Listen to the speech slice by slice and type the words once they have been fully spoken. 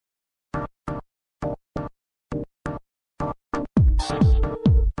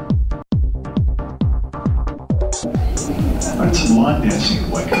I did some line dancing at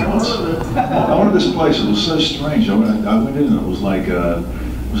Waco once. I went to this place, it was so strange. I went in and it was like,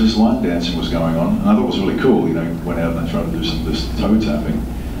 this line dancing was going on, and I thought it was really cool, you know, went out and I tried to do some of this toe tapping.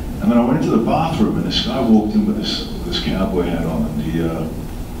 And then I went into the bathroom and this guy walked in with this cowboy hat on, and he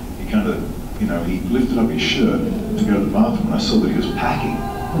kind of, you know, he lifted up his shirt to go to the bathroom, and I saw that he was packing.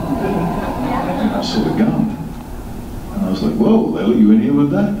 And I saw the gun. And I was like, whoa, they let you in here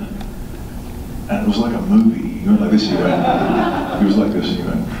with that? And it was like a movie. He went like this, he went, he was like this, and he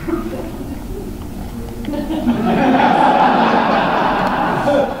went.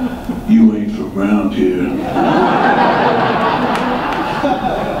 You ain't from around here.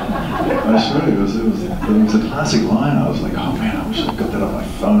 I swear it was a classic line. I was like, oh man, I wish I got that on my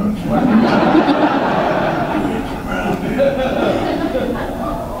phone. You ain't from around here.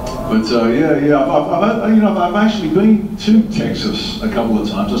 But I've actually been to Texas a couple of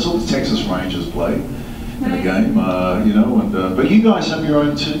times. I saw the Texas Rangers play in a game, you know, and but you guys have your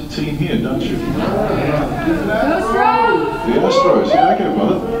own team here, don't you? The Astros, yeah, okay,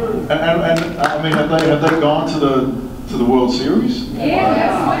 brother. And I mean, have they gone to the World Series?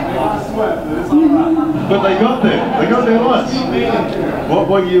 Yes. But they got there. They got there once.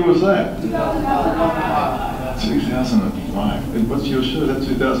 What year was that? 2005. What's your show? Is that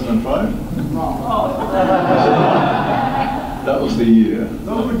 2005? That was the year.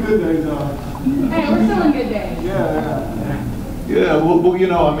 Those were good days, Hey, we're still in good days. Yeah. Well, you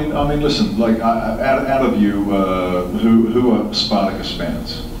know, I mean, listen. Like, out of you, who are Spartacus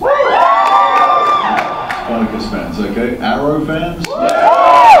fans? Spartacus fans, okay. Arrow fans.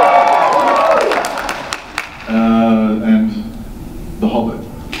 And the Hobbit.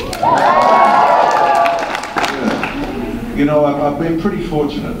 Yeah. You know, I've been pretty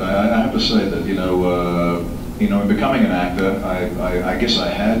fortunate. I have to say that, you know, in becoming an actor, I guess I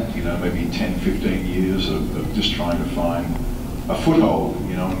had, you know, maybe 10, 15 years of just trying to find a foothold,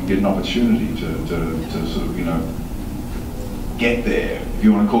 you know, and get an opportunity to sort of, you know, get there, if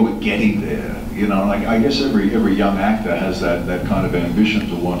you want to call it getting there. You know, like I guess every young actor has that kind of ambition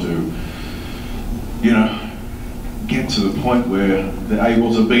to want to, you know, get to the point where they're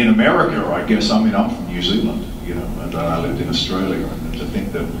able to be in America, I guess. I mean, I'm from New Zealand, you know, and I lived in Australia, and to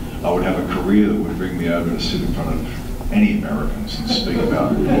think that I would have a career that would bring me over to sit in front of any Americans and speak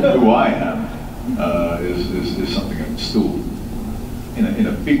about who I am is something that's still, in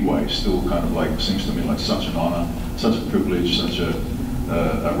a big way, still kind of like seems to me like such an honor, such a privilege, such a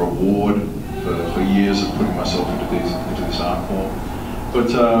reward for years of putting myself into this art form. But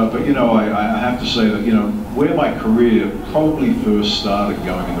you know, I have to say that, you know, where my career probably first started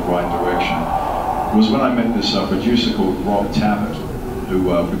going in the right direction was when I met this producer called Rob Tappert,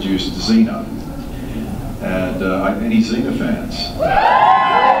 who produced Xena. And any Xena fans?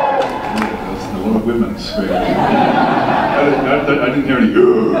 Yeah, there's a lot of women screaming. I didn't hear any, we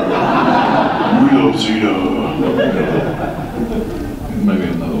love Xena. Maybe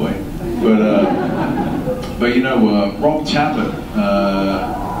another way. But you know, Rob Tappert,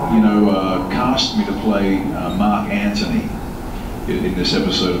 you know, cast me to play Mark Antony in this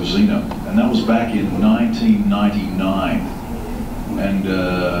episode of Xena, and that was back in 1999. And I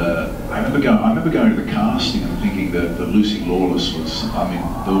remember going to the casting and thinking that Lucy Lawless was, I mean,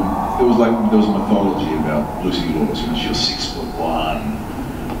 there was a mythology about Lucy Lawless. You know, she was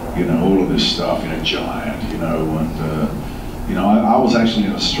 6'1", you know, all of this stuff, you know, giant, you know, and you know, I was actually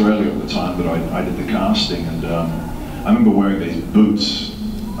in Australia at the time that I did the casting, and I remember wearing these boots.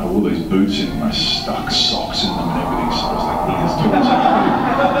 I wore these boots in, and I stuck socks in them and everything, so I was like really as tall as I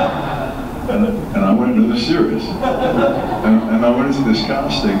could. And I went into the series, and I went into this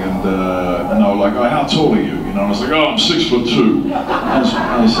casting, and they were like, oh, how tall are you? You know, and I was like, oh, I'm 6'2".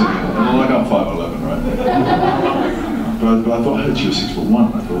 I was thinking, and they're like, I'm 5'11", right? But I thought, I heard she was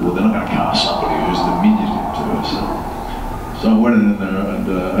 6'1". I thought, well, they're not going to cast somebody who's diminutive to her. So I went in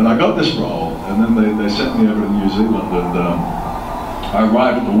there, and I got this role, and then they sent me over to New Zealand, and I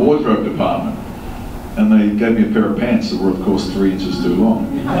arrived at the wardrobe department, and they gave me a pair of pants that were, of course, 3 inches too long.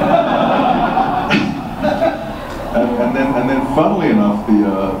 and then, funnily enough,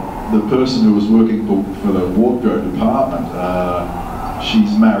 the person who was working for the wardrobe department,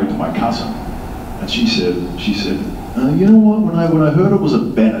 she's married to my cousin, and she said, you know what? When I heard it was a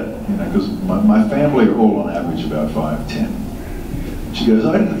Bennett, you know, because my family are all on average about 5'10". She goes,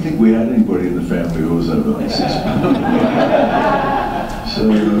 I didn't think we had anybody in the family who was over like 6'. So,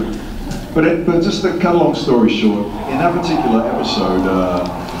 but just to cut a long story short, in that particular episode,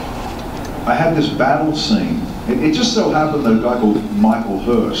 I had this battle scene. It just so happened that a guy called Michael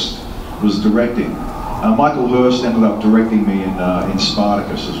Hurst was directing. Michael Hurst ended up directing me in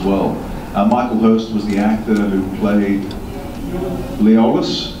Spartacus as well. Michael Hurst was the actor who played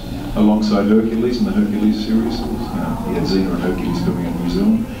Leolus alongside Hercules in the Hercules series. He had Xena and Hercules coming in New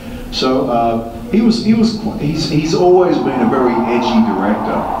Zealand. So he's always been a very edgy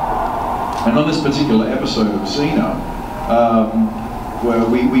director. And on this particular episode of Xena, where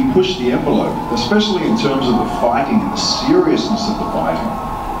we pushed the envelope, especially in terms of the fighting and the seriousness of the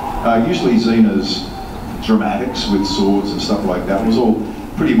fighting. Usually Xena's dramatics with swords and stuff like that was all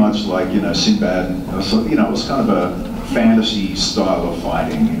pretty much like, Sinbad, so, it was kind of a fantasy style of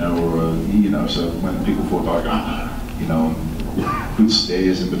fighting, or, so when people fought like, good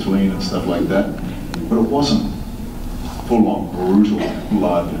stares in between and stuff like that. But it wasn't full-on brutal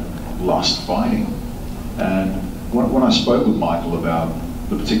blood, lust fighting. And when I spoke with Michael about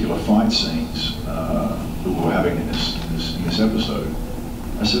the particular fight scenes that we were having in this episode,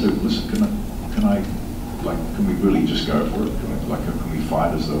 I said, listen, can we really just go for it? Can we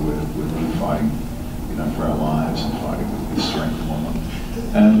fight as though we're really fighting, for our lives and fighting with strength and whatnot?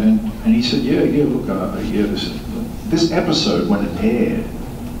 And he said, look, this episode, when it aired,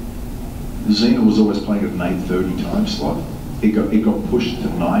 Xena was always playing at an 8:30 time slot. It got pushed to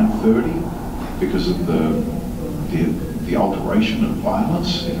 9:30 because of the alteration of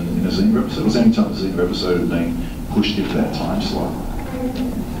violence in a Xena episode. It was the only time a Xena episode had been pushed into that time slot.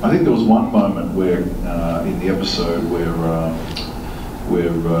 I think there was one moment where, in the episode where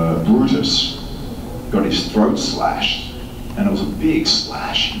Brutus got his throat slashed, and it was a big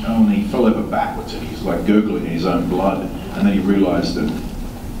slash, and he fell over backwards, and he's like gurgling in his own blood, and then he realised that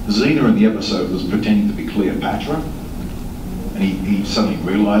Xena in the episode was pretending to be Cleopatra, and he suddenly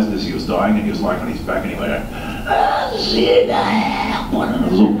realised as he was dying, and he was lying on his back, and he went, Xena! And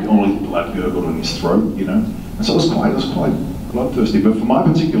it was all his blood gurgled in his throat, and so it was quite bloodthirsty. But for my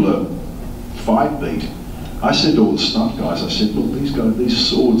particular fight beat, I said to all the stunt guys, I said, look, these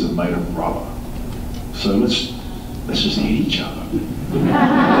swords are made of rubber, so let's just hit each other.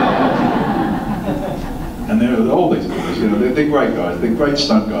 And they're all these guys, they're great guys, they're great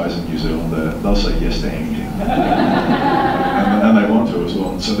stunt guys in New Zealand. They'll say yes to anything, and they want to as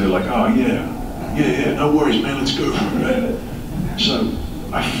well. And so they're like, oh yeah, no worries, man, let's go for it. So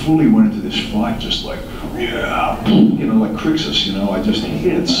I fully went into this fight just like, like Crixus, I just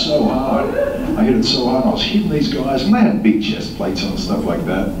hit it so hard. I was hitting these guys, and they had big chest plates on and stuff like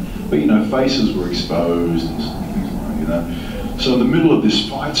that. But faces were exposed and things like that, So in the middle of this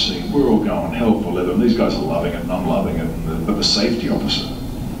fight scene, we're all going hell for leather, and these guys are loving it, and I'm loving it. But the safety officer,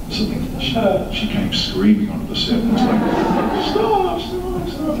 suddenly she came screaming onto the set, and was like, stop,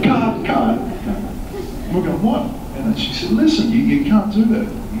 can't. And we're going, what? And then she said, listen, you can't do that.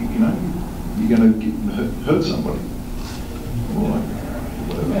 You're going to hurt somebody. We're like,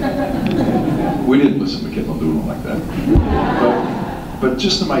 whatever. We didn't listen, we kept on doing it like that. But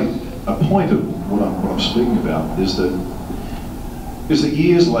just to make a point of what I'm speaking about is that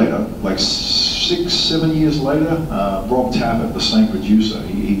years later, like 6-7 years later, Rob Tappert, the same producer,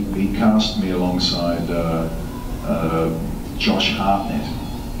 he cast me alongside Josh Hartnett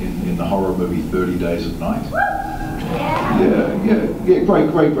in the horror movie 30 Days of Night. Yeah, great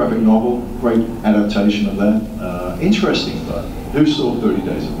graphic novel, great adaptation of that. Interesting though. Who saw 30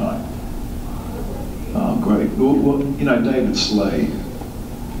 Days of Night? Oh, great. Well,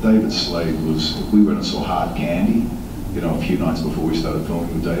 David Slade was, we went and saw Hard Candy, a few nights before we started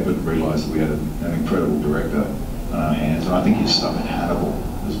filming with David, and realised that we had an incredible director on our hands, and I think his stuff in Hannibal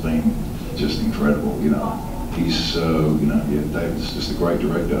has been just incredible, He's, David's just a great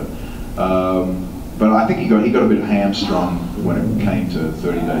director. But I think he got a bit hamstrung when it came to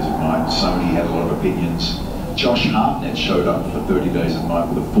 30 Days of Night. Sony had a lot of opinions. Josh Hartnett showed up for 30 Days of Night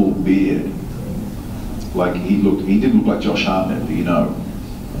with a full beard. Like he didn't look like Josh Hartnett,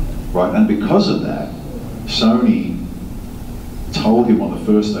 right? And because of that, Sony told him on the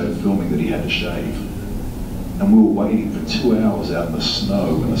first day of filming that he had to shave. And we were waiting for 2 hours out in the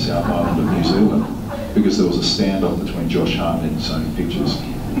snow in the South Island of New Zealand because there was a standoff between Josh Hartnett and Sony Pictures.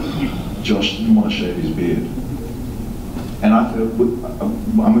 Josh didn't want to shave his beard. And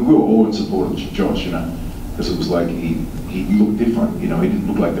we were all in support of Josh, because it was like he looked different, he didn't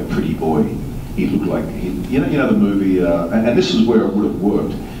look like the pretty boy. He looked like, the movie, and this is where it would have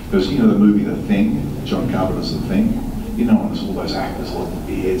worked, because the movie The Thing, John Carpenter's The Thing, and there's all those actors, all the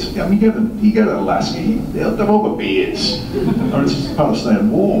beards. I mean, you go to Alaska, they've all got beards. Or it's part of staying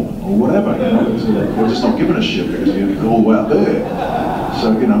warm, or whatever, They're just not giving a shit because you're all out there.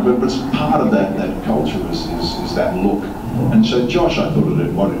 So, but it's part of that culture is that look. And so Josh, I thought, had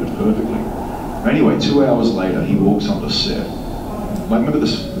embodied it perfectly. Anyway, 2 hours later, he walks on the set. Like, remember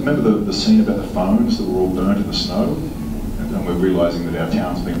the scene about the phones that were all burnt in the snow? and we're realising that our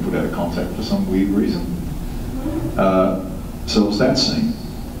town's been put out of contact for some weird reason. So it was that scene.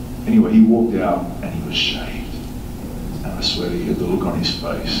 Anyway, he walked out and he was shaved. And I swear to you, the look on his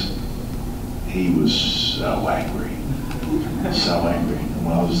face, he was so angry. So angry. And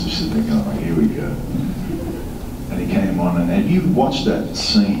I was just sitting there going, here we go. And he came on, and if you watch that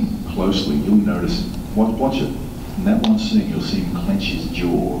scene closely, you'll notice, watch it. In that one scene, you'll see him clench his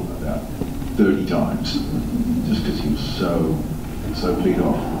jaw about 30 times, just because he was so peed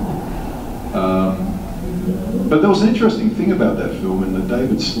off. But there was an interesting thing about that film, in that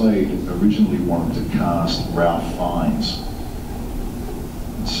David Slade originally wanted to cast Ralph Fiennes.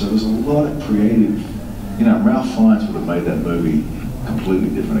 And so there's a lot of creative, you know, Ralph Fiennes would have made that movie completely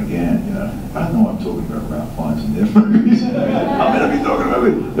different again, you know. I don't know why I'm talking about Ralph Fiennes in their movies. I'm going to be talking about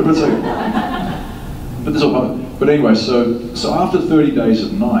it. But there's a but anyway, so after 30 Days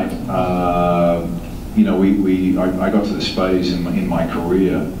of Night, you know, I got to this phase in my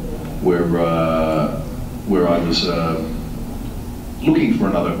career where I was looking for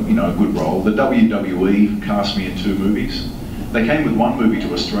another, you know, a good role. The WWE cast me in 2 movies. They came with one movie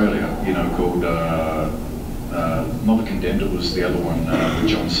to Australia, you know, called not The Condemned, it was the other one with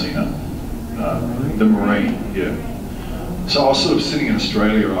John Cena, The Marine, yeah. So I was sort of sitting in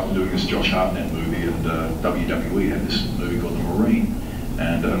Australia after doing this Josh Hartnett movie, and WWE had this movie called The Marine,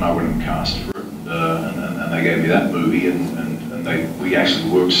 and I went and cast for it, and they gave me that movie, and we actually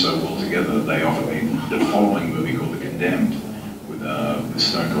worked so well together that they offered me the following movie called The Condemned with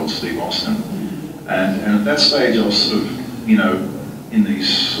Stone Cold Steve Austin, and at that stage I was sort of, you know, in these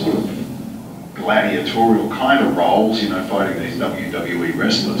sort of gladiatorial kind of roles, you know, fighting these WWE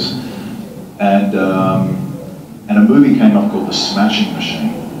wrestlers, and a movie came up called The Smashing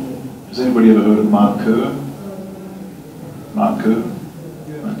Machine. Has anybody ever heard of Mark Kerr? Mark Kerr?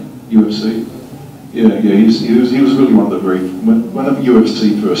 UFC? Yeah, he was really one of the very, when the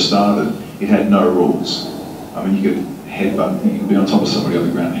UFC first started, it had no rules. I mean, you could headbutt, you could be on top of somebody on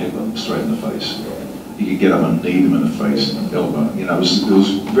the ground and headbutt them straight in the face. You could get up and knee them in the face and elbow. You know, it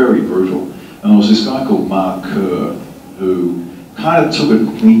was very brutal. And there was this guy called Mark Kerr who kind of took it,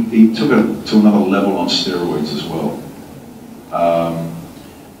 he took it to another level on steroids as well.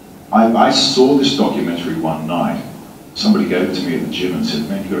 I saw this documentary one night. Somebody gave it to me at the gym and said,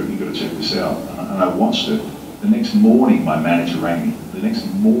 man, you got to check this out. And I watched it. The next morning, my manager rang me. The next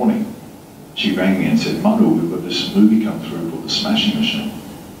morning, she rang me and said, Manu, we've got this movie come through called The Smashing Machine.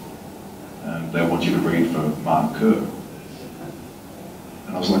 And they want you to read for Mark Kerr.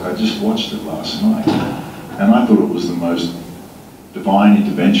 And I was like, I just watched it last night. And I thought it was the most divine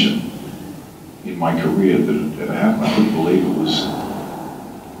intervention in my career that had ever happened. I couldn't believe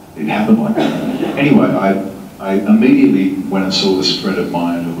it happened like that. Anyway, I immediately went and saw this friend of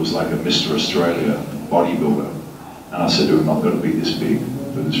mine who was like a Mr. Australia bodybuilder. And I said to him, I've got to be this big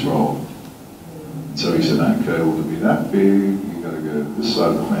for this role. And so he said, okay, well, to be that big, you've got to go this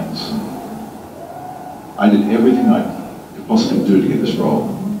side of the fence. And I did everything I could possibly do to get this role.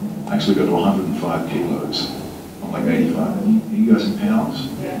 I actually got to 105 kilos. I'm like 85. You guys in pounds?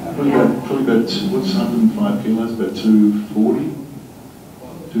 Probably about what's 105 kilos? About 240?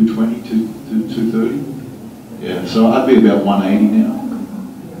 220, 230? Yeah, so I'd be about 180 now.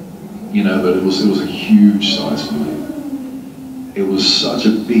 You know, but it was a huge size for me. It was such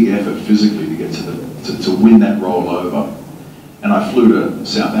a big effort physically to get to win that role over. And I flew to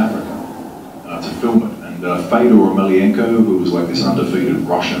South Africa to film it. And Fedor Emelianenko, who was like this undefeated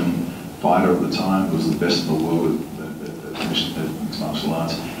Russian fighter at the time, was the best in the world at mixed martial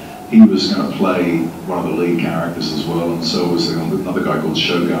arts. He was going to play one of the lead characters as well, and so was another guy called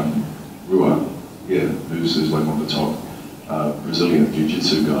Shogun Rua, yeah, who's like one of the top Brazilian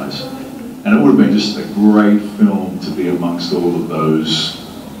Jiu-Jitsu guys. And it would have been just a great film to be amongst all of those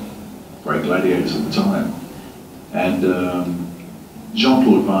great gladiators at the time. And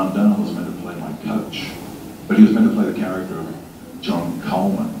Jean-Claude Van Damme was meant to play my coach, but he was meant to play the character of John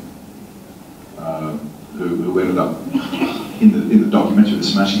Coleman, who ended up in the documentary The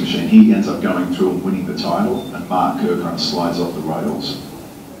Smashing Machine. He ends up going through and winning the title, and Mark Kerr kind of slides off the rails.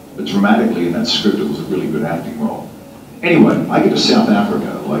 But dramatically in that script, it was a really good acting role. Anyway, I get to South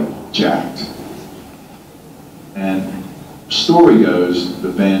Africa, like jacked. And story goes that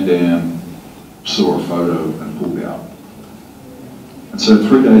Van Damme saw a photo and pulled out. And so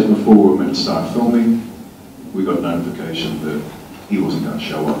 3 days before we were meant to start filming, we got notification that he wasn't going to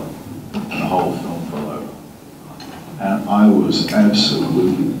show up. And the whole film fell over. And I was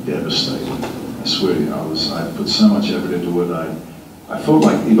absolutely devastated. I swear to you, I put so much effort into it. I felt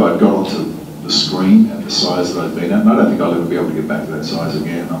like if I'd got onto the screen at the size that I'd been at, and I don't think I'll ever be able to get back to that size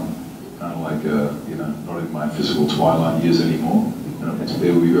again. I'm kind of like, you know, not in my physical twilight years anymore. You know,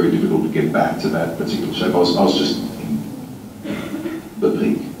 it would be very difficult to get back to that particular shape. I was just in the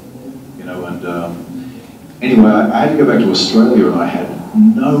peak, you know, and anyway, I had to go back to Australia and I had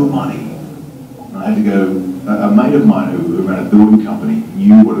no money. And I had to go, a mate of mine who ran a building company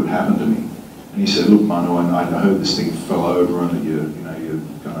knew what had happened to me. And he said, look, Manu, I heard this thing fell over and that you're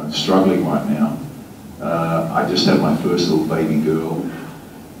kind of struggling right now. I just had my first little baby girl,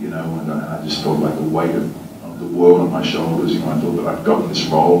 you know, and I just felt like the weight of the world on my shoulders. You know, I thought that I'd gotten this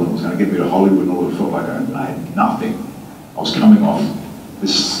role and it was going to get me to Hollywood, and all it felt like I had nothing. I was coming off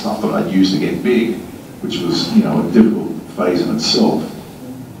this stuff that I'd used to get big, which was, you know, a difficult phase in itself.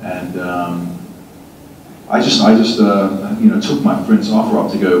 And I just you know, took my friend's offer up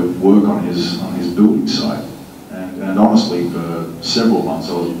to go work on his building site. And honestly, for several months,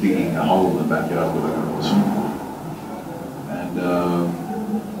 I was digging a hole in the backyard where I got a swimming pool. And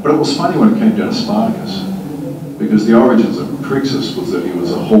but it was funny when it came down to Spartacus, because the origins of Crixus was that he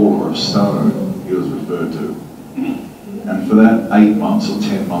was a hauler of stone, he was referred to. And for that 8 months or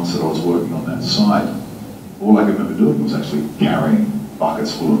 10 months that I was working on that site, all I could remember doing was actually carrying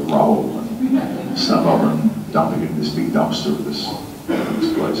buckets full of rubble and stuff up and dumping it in this big dumpster of this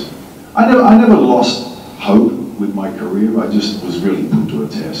place. I never lost hope with my career. I just was really put to a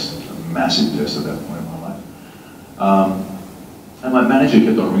test, a massive test at that point in my life. And my manager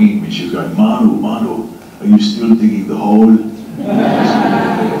kept on ringing me. She was going, Manu, are you still digging the hole?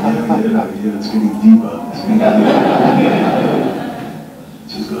 Yeah, it's getting deeper.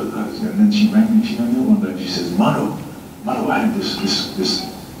 She's got, and then she rang me. She rang me one day and she says, Manu, I had this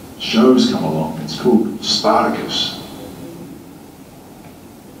show's come along. It's called Spartacus.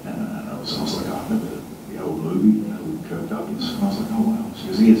 And I was like, I remember the old movie, you know, with Kirk Douglas. And I was like, oh wow. She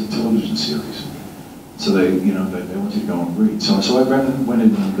goes, yeah, it's a television series. So they, you know, they wanted to go and read. So I went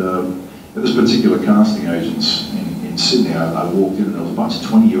in and at this particular casting agent's in Sydney, I walked in and there was a bunch of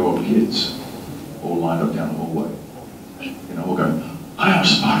 20-year-old kids all lined up down the hallway. You know, all going, hi, I'm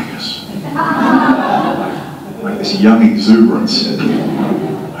Spartacus. like this young exuberance. Hi,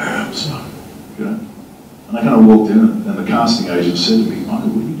 I'm Spartacus. You know? And I kind of walked in and the casting agent said to me, Manu,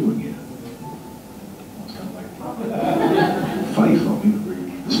 what are you doing here? I was kind of like, faith on me to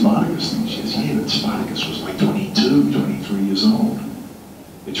read the Spartacus thing. She says, yeah, but Spartacus was like 22, 23 years old.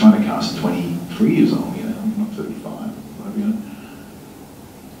 They're trying to cast 23 years old, you know, I'm not 35, whatever, you know.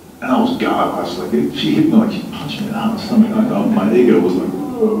 And I was gone. I was like, she hit me like she punched me in the stomach. My ego was like,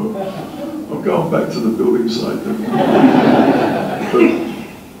 oh, I'm going back to the building site. But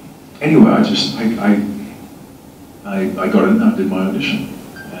anyway, I got in there, I did my audition.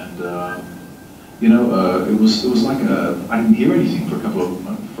 And, you know, it was like I didn't hear anything for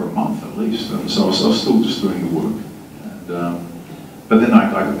for a month at least. So I was still just doing the work. And, but then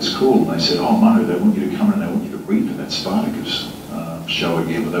I got this call and they said, oh Manu, they want you to come in and they want you to read for that Spartacus show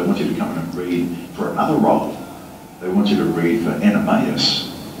again, but they want you to come in and read for another role. They want you to read for Enemaeus.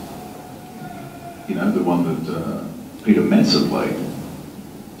 You know, the one that Peter Metzer played.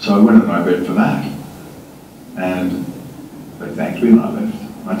 So I went in and I read for that. And they thanked me and I left.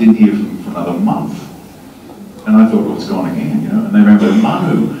 I didn't hear from them for another month. And I thought, well, it's gone again, you know. And they remembered,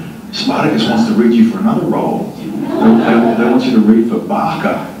 Manu, Spartacus wants to read you for another role. They want you to read for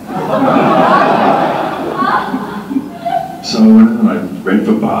Barker. So I went in and I read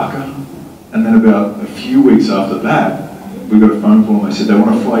for Barker. And then about a few weeks after that, we got a phone call and they said they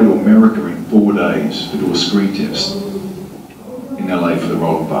want to fly to America in 4 days to do a screen test in LA for the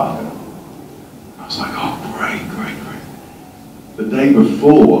role of Barker. I was like, oh, great. The day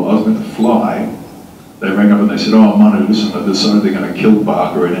before I was meant to fly, they rang up and they said, oh, Manu, listen, they've decided they're going to kill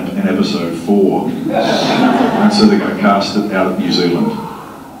Barker in episode 4. And so they're going to cast it out of New Zealand.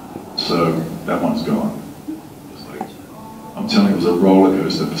 So that one's gone. It's like, I'm telling you, it was a roller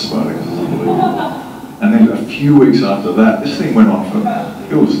coaster for Spartacus. It was unbelievable. And then a few weeks after that, this thing went on for,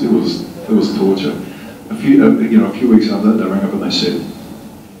 it was torture. A few weeks after that, they rang up and they said,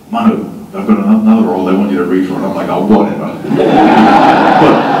 Manu, I've got another role they want you to read for, and I'm like, oh, whatever.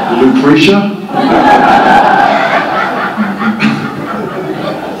 What, Lucretia?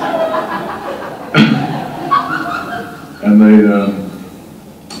 And they,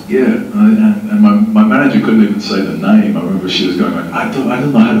 and my manager couldn't even say the name. I remember she was going like, I don't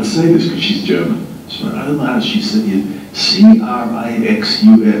know how to say this because she's German. She went, I don't know how she said it. C-R-I-X-U-S.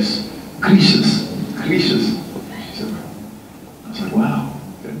 Crixus. She said, I was like, wow,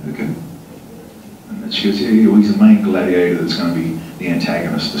 okay. And then she goes, yeah, he's the main gladiator that's going to be the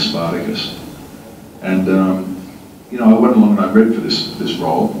antagonist to Spartacus. And, you know, I went along and I read for this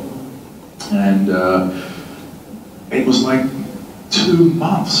role. And it was like 2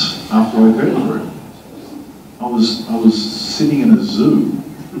 months after I fell for it. I was sitting in a zoo,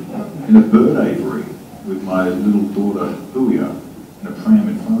 in a bird aviary, with my little daughter, Huia, in a pram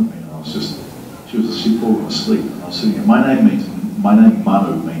in front of me, and I was just, she fallen asleep, and I was sitting there. My name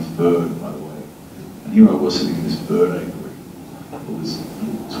Manu means bird, by the way. And here I was sitting in this bird aviary, with this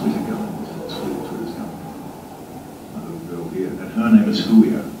little Twitter's going. My little girl here, and her name is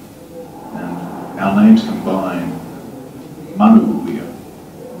Huia. And our names combine. Manu Huia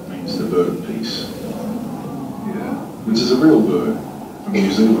means the bird of peace. Yeah, which is a real bird from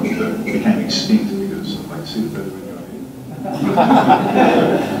New Zealand that became extinct because, like, see the feather in your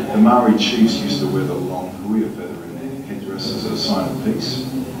head? The Maori chiefs used to wear the long huia feather in their headdress as a sign of peace.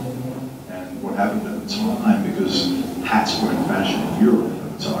 And what happened at the time, because hats were in fashion in Europe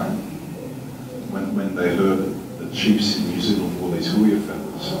at the time, when they heard that the chiefs in New Zealand wore these huia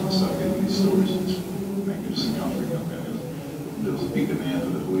feathers, and started getting these stories of this magnificent country, there was a big demand for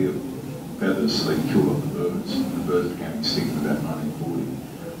the huia feathers, so they killed off the birds, and the birds became extinct in about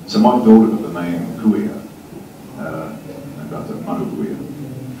 1940. So my daughter got the name Huia, about the Manu Huia.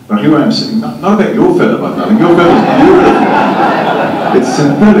 But here I am sitting, not about your feather, my darling, your feather's beautiful. It's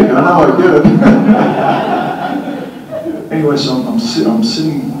synthetic, I know, I get it. Anyway, so I'm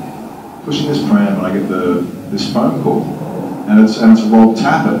sitting, pushing this pram, and I get this phone call, and it's Rob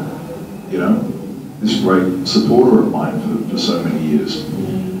Tappert, you know, this great supporter of mine for so many years.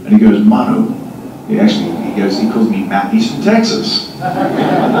 And he goes, Manu. He calls me Matt. He's from Texas.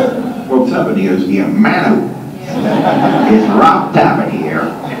 Rob Tappert. He goes, yeah, Manu. It's Rob Tappert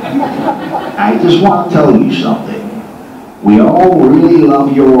here. I just want to tell you something. We all really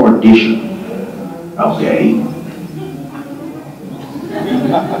love your audition. Okay?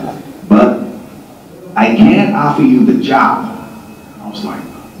 But I can't offer you the job. I was like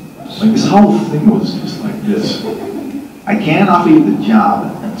this whole thing was just like this. I can't offer you the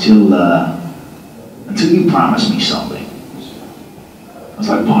job until you promise me something. I was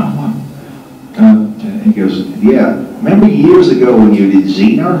like, what? And he goes, yeah, remember years ago when you did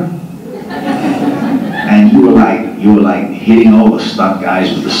Xena? And you were like hitting all the stunt guys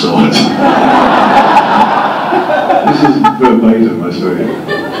with the swords. This is verbatim, I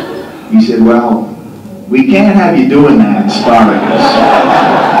swear. He said, well, we can't have you doing that in Spartacus.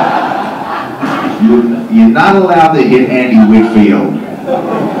 You're not allowed to hit Andy Whitfield,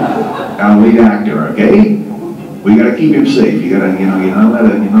 our lead actor, okay? We gotta keep him safe. You're not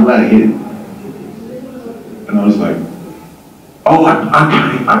allowed to hit him. And I was like, oh,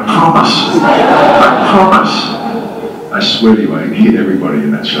 okay, I promise. I promise. I swear to you, I hit everybody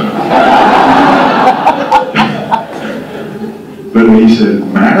in that show. But he said,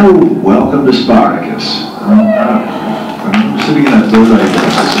 Manu, welcome to Spartacus. I'm sitting in that bird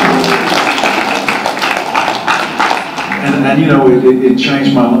and you know, it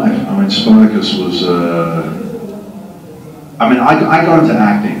changed my life. I mean, Spartacus was, I got into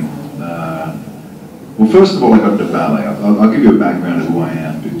acting. Well, first of all, I got into ballet. I'll give you a background of who I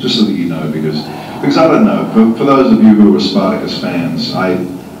am, just so that you know, because I don't know. For those of you who are Spartacus fans, I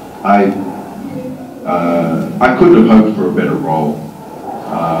couldn't have hoped for a better role.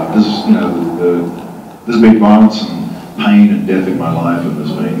 There's been violence and pain and death in my life, and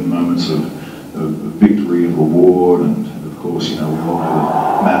there's been moments of victory and reward, and of course, you know, we all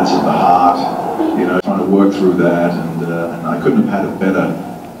know the matters of the heart. You know, trying to work through that, and I couldn't have had a better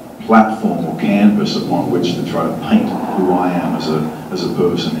platform or canvas upon which to try to paint who I am as a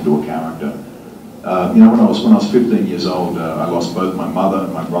person into a character. You know, when I was 15 years old, I lost both my mother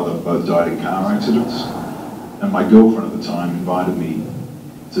and my brother. Both died in car accidents, and my girlfriend at the time invited me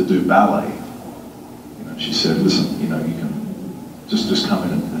to do ballet. You know, she said, "Listen, you know, you can just come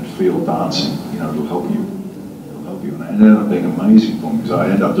in and feel dancing. You know, it'll help you. It'll help you." And it ended up being amazing for me because I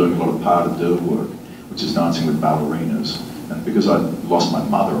ended up doing a lot of pas de deux work, which is dancing with ballerinas. And because I lost my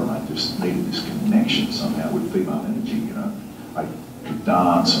mother and I just needed this connection somehow with female energy, you know, I could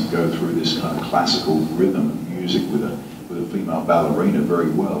dance and go through this kind of classical rhythm and music with a female ballerina very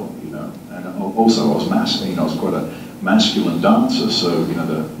well, you know. And also I was masculine, I was quite a masculine dancer, so, you know,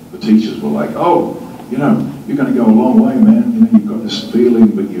 the teachers were like, oh, you know, you're going to go a long way, man. You know, you've got this feeling,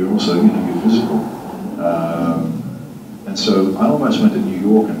 but you're also, you know, you're physical. And so I almost went to New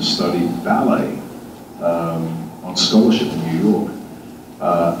York and studied ballet. On scholarship in New York.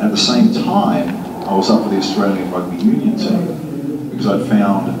 At the same time, I was up for the Australian rugby union team because I'd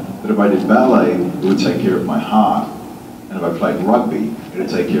found that if I did ballet, it would take care of my heart, and if I played rugby, it would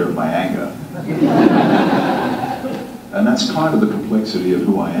take care of my anger. And that's kind of the complexity of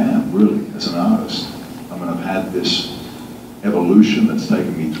who I am, really, as an artist. I mean, I've had this evolution that's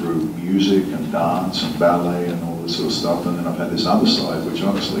taken me through music and dance and ballet and all all this sort of stuff. And then I've had this other side, which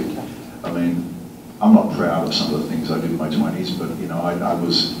honestly, I mean, I'm not proud of some of the things I did in my 20s, but you know, I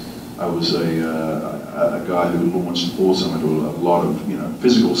was a guy who launched also into a lot of, you know,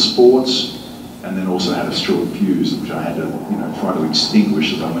 physical sports, and then also had a short fuse, which I had to, you know, try to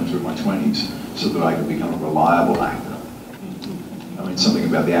extinguish as I went through my 20s, so that I could become a reliable actor. I mean, something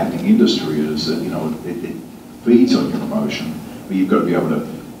about the acting industry is that, you know, it feeds on your emotion, but you've got to be able to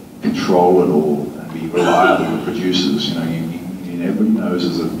control it all and be reliable with producers. You know, everybody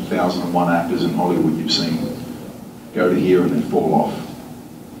knows there's 1,001 actors in Hollywood you've seen go to here and then fall off.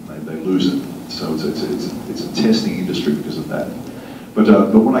 They lose it. So it's a testing industry because of that. But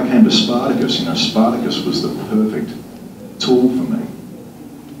when I came to Spartacus, you know, Spartacus was the perfect tool for me.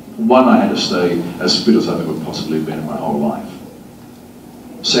 One, I had to stay as fit as I've ever possibly been in my whole life.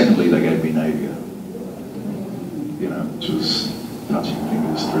 Secondly, they gave me Navia, you know, which was touching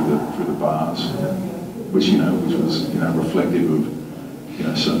fingers through the bars, which was, you know, reflective of, you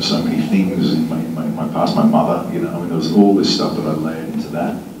know, so many things in my past. My mother, you know, I mean, there was all this stuff that I layered into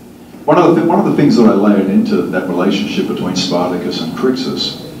that. One of the things that I layered into that relationship between Spartacus and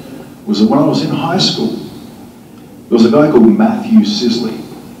Crixus was that when I was in high school, there was a guy called Matthew Sisley,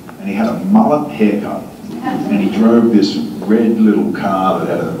 and he had a mullet haircut, and he drove this red little car that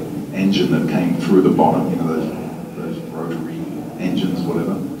had an engine that came through the bottom, you know, those rotary engines,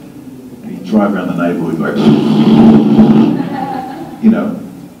 whatever. And he'd drive around the neighborhood like, you know.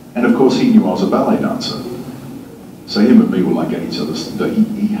 And of course, he knew I was a ballet dancer. So him and me were like at each other's.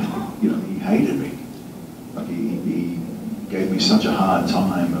 You know, he hated me. Like he gave me such a hard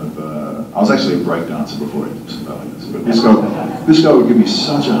time. I was actually a break dancer before I did some ballet dancing. But this guy would give me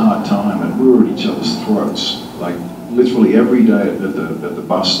such a hard time, and we were at each other's throats. Like literally every day at the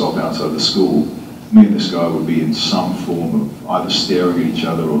bus stop outside the school, me and this guy would be in some form of either staring at each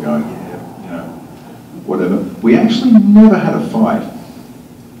other or going, yeah, you know, whatever. We actually never had a fight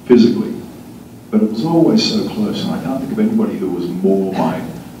physically, but it was always so close, and I can't think of anybody who was more my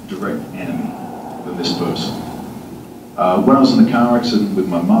direct enemy than this person. When I was in the car accident with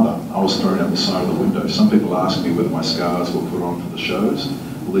my mother, I was thrown out the side of the window. Some people ask me whether my scars were put on for the shows.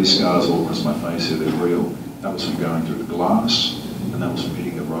 Well, these scars all across my face here, they're real. That was from going through the glass, and that was from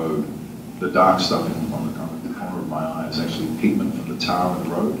hitting the road. The dark stuff on the corner of my eye is actually pigment from the tar on the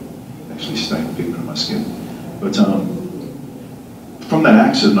road. It actually stained pigment in my skin. But from that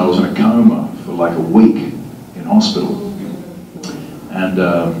accident, I was in a coma for like a week in hospital. And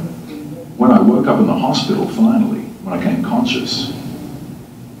when I woke up in the hospital, finally, when I came conscious,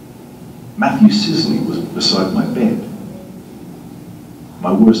 Matthew Sisley was beside my bed.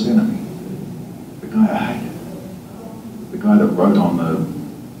 My worst enemy. The guy I hated. The guy that wrote on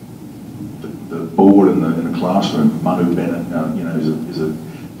the board in the classroom, Manu Bennett, you know, is a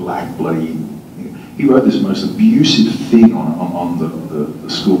black bloody. He wrote this most abusive thing on the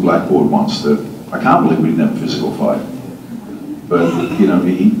school blackboard once that I can't believe we didn't have a physical fight. But you know,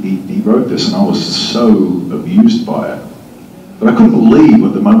 he wrote this, and I was so abused by it. But I couldn't believe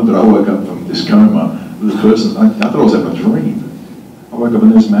at the moment that I woke up from this coma, the person, I thought I was having a dream. I woke up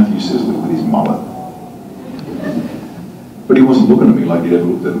and there's Matthew Sisley with his mullet. But he wasn't looking at me like he'd ever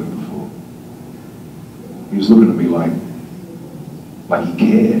looked at me before. He was looking at me like he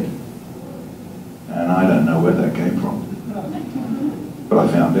cared. And I don't know where that came from. But I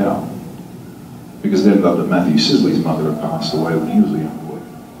found out. Because it ended up that Matthew Sisley's mother had passed away when he was a young boy.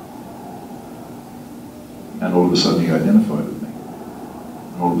 And all of a sudden he identified with me.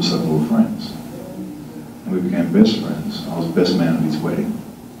 And all of a sudden we were friends. And we became best friends. I was best man at his wedding.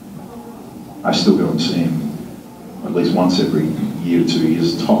 I still go and see him at least once every year, 2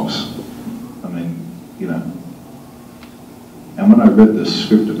 years tops. I mean, you know. And when I read the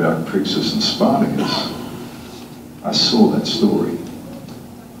script about Crixus and Spartacus, I saw that story.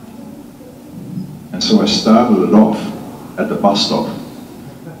 And so I started it off at the bus stop.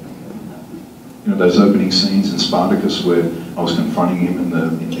 You know, those opening scenes in Spartacus where I was confronting him in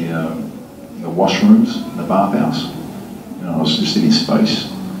the washrooms, in the bathhouse. You know, I was just in his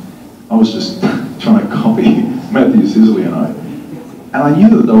face. I was just trying to copy Matthew Sisley and I knew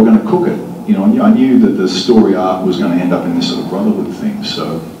that they were going to cook it. You know, I knew that the story arc was going to end up in this sort of brotherhood thing.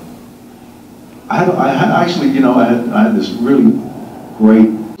 So I had this really great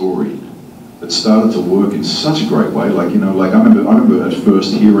story that started to work in such a great way. Like, you know, like I remember at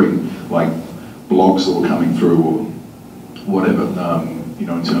first hearing like blogs that were coming through or whatever, you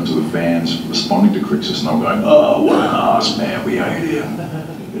know, in terms of the fans responding to Crixus, and they were going, "Oh, what an ass, man, we hate him.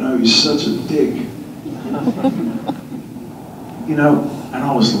 You know, he's such a dick." You know, and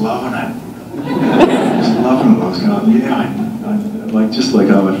I was loving it. I was loving it. I was going, yeah,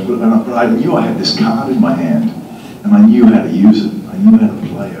 but I knew I had this card in my hand And I knew how to use it. I knew how to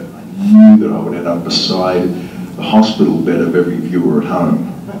play it. I knew that I would end up beside the hospital bed of every viewer at home.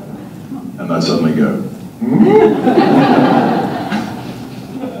 And they'd suddenly go,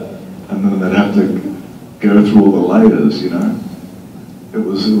 and then they'd have to go through all the layers, you know. It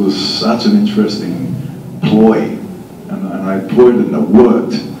was such an interesting ploy, and I employed it and it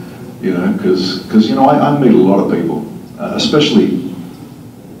worked, you know, because you know, I meet a lot of people, especially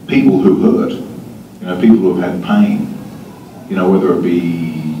people who hurt, you know, people who have had pain, you know, whether it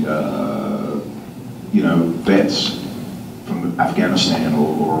be, you know, vets from Afghanistan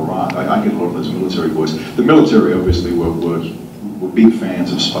or Iraq. I get a lot of those military boys. The military obviously were big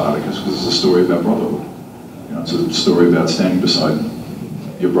fans of Spartacus because it's a story about brotherhood. You know, it's a story about standing beside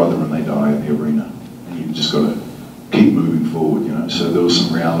your brother when they die in the arena, and you've just got to keep moving forward, you know. So there was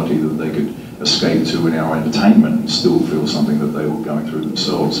some reality that they could escape to in our entertainment and still feel something that they were going through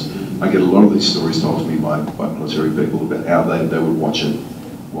themselves. I get a lot of these stories told to me by military people about how they would watch it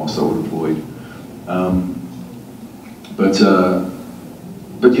whilst they were deployed.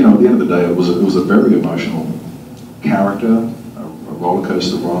 But you know, at the end of the day, it was a very emotional character, a roller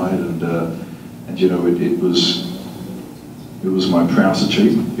coaster ride, and you know, it was my proudest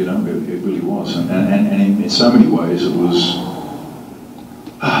achievement. You know, it really was, and in so many ways, it was.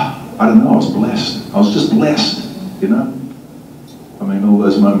 I don't know. I was blessed. I was just blessed. You know. I mean, all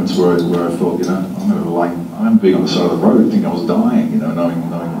those moments where I thought, you know, I'm being on the side of the road, thinking I was dying. You know, knowing my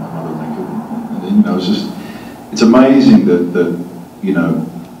mother had been killed, and you know, it's amazing that you know,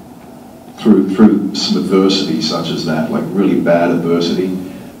 through some adversity such as that, like really bad adversity,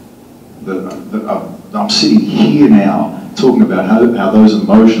 that I'm sitting here now talking about how those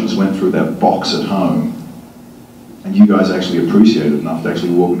emotions went through that box at home, and you guys actually appreciate it enough to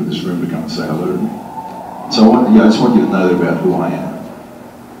actually walk into this room to come and say hello to me. So I just want you to know that about who I am,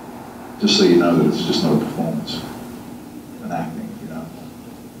 just so you know that it's just not a performance, an acting, you know.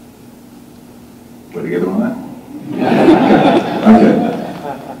 We're together on that?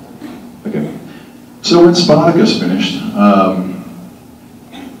 Okay. So when Spartacus finished,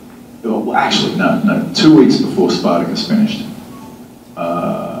 well, actually, no. 2 weeks before Spartacus finished,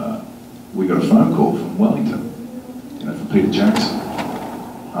 we got a phone call from Wellington, you know, from Peter Jackson,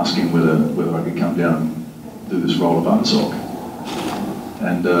 asking whether I could come down and do this role of Arzok.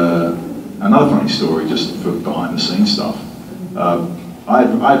 And another funny story, just for behind-the-scenes stuff.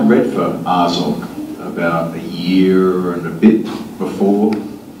 I'd read for Arzok about a year and a bit before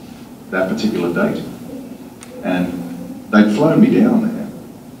that particular date, and they'd flown me down there,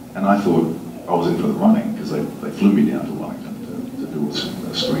 and I thought I was in for the running because they flew me down to Wellington to do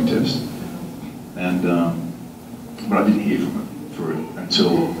a screen test, and but I didn't hear from it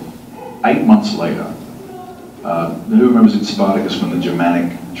until 8 months later. Who remembers in Spartacus when the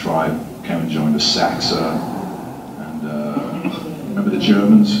Germanic tribe came and joined us, Saxa, and remember the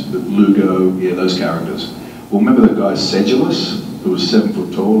Germans, the Lugo, yeah, those characters. Well, remember that guy Sedulus, who was 7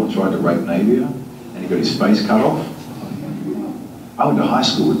 foot tall and tried to rape Naevia, and he got his face cut off? I went to high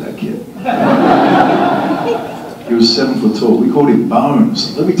school with that kid. He was 7 foot tall. We called him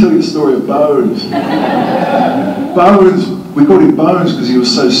Bones. Let me tell you the story of Bones. Bones, we called him Bones because he was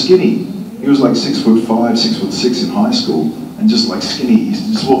so skinny. He was like 6'5", 6'6" in high school, and just like skinny. He used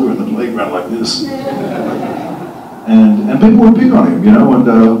to just walk around the playground like this. And people would pick on him, you know, and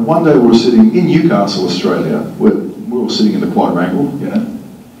one day we were sitting in Newcastle, Australia, we were sitting in the quadrangle, you know,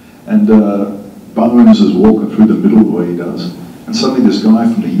 and Bones is walking through the middle the way he does, and suddenly this guy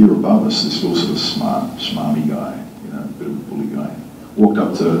from the year above us, this real sort of smarmy guy, you know, a bit of a bully guy, walked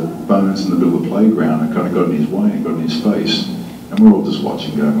up to Bones in the middle of the playground and kind of got in his way and got in his face, and we're all just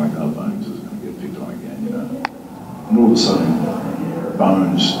watching going like, oh, Bones is going to get picked on again, you know, and all of a sudden,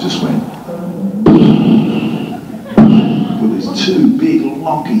 Bones just went, with his two big,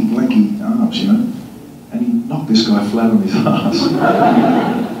 lanky arms, you know, and he knocked this guy flat on his ass.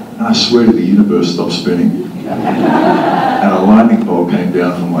 And I swear to the universe stopped spinning. And a lightning bolt came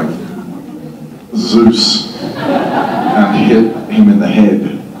down from like Zeus and hit him in the head.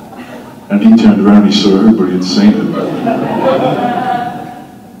 And he turned around and he saw everybody had seen it.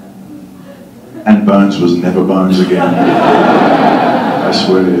 And Bones was never Bones again. I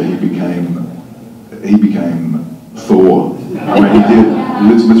swear to you, he became Thor. I mean, he did,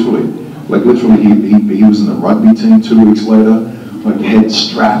 literally, he was in the rugby team 2 weeks later, like head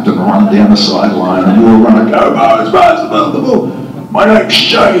strapped and run down the sideline, and we were running, go Bones, the ball. My name's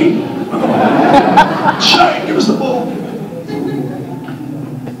Shane. Shane, give us the ball.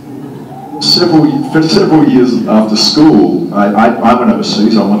 For several years after school, I went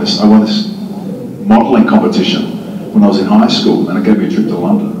overseas. I won this modelling competition when I was in high school, and it gave me a trip to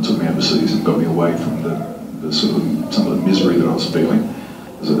London. It took me overseas and got me away from the sort of some of the misery that I was feeling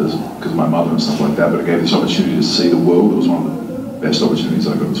because of my mother and stuff like that, but it gave this opportunity to see the world. It was one of the best opportunities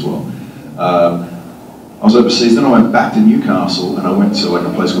I got as well. I was overseas, then I went back to Newcastle and I went to like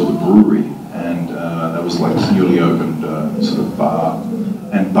a place called the Brewery, and that was like this newly opened sort of bar,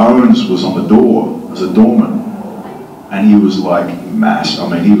 and Bones was on the door as a doorman, and he was like massive. I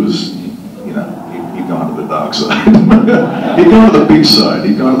mean, he was, you know, he'd gone to the dark side. He'd gone to the big side.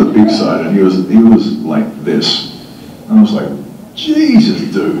 He'd gone to the big side, and he was like this. And I was like, Jesus,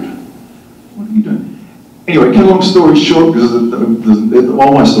 dude, what are you doing? Anyway, cut a long story short, because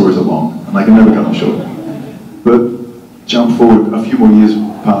all my stories are long, and I can never cut them short. But jump forward a few more years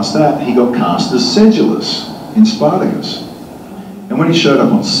past that, he got cast as Sedulus in Spartacus. And when he showed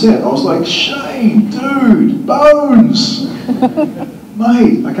up on set, I was like, Shane, dude, Bones,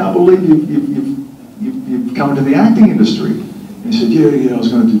 mate, I can't believe you've come into the acting industry. And he said, yeah, I was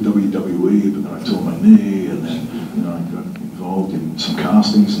going to do WWE, but then I tore my knee, and then, you know, I got involved in some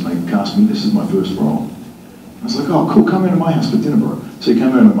castings, and they cast me. This is my first role. I was like, oh, cool, come into my house for dinner, bro. So he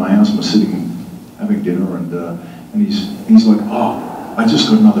came into my house, and we're sitting having dinner, and he's like, oh, I just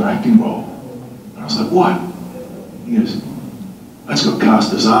got another acting role. And I was like, what? He goes, I just got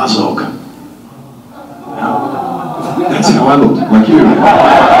cast as Azog. That's how I looked, like you.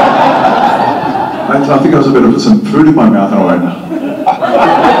 I think I was about to put some food in my mouth, and I went,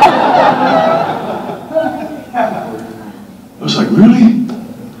 I was like, really?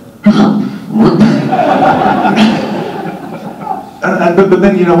 But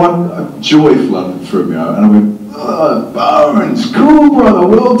then, you know what? Joy flooded through me, and I went, oh, Bones, cool, brother,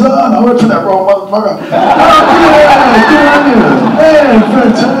 well done. I went for that role, motherfucker. Oh, yeah, man,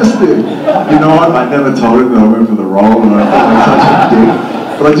 fantastic. You know what? I never told him that I went for the role, and I thought I was such a dick.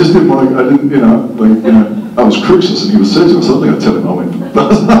 But I just didn't want to, I didn't, I was Cruxus and he was Sedulus. I think I'd tell him I went for the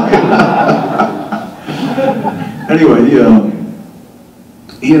Anyway,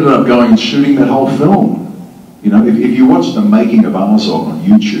 he ended up going and shooting that whole film. You know, if you watch the making of Azog on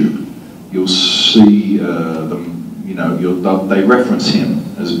YouTube, you'll see them. You know, they reference him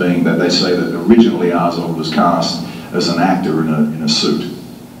as being that. They say that originally Azog was cast as an actor in a suit,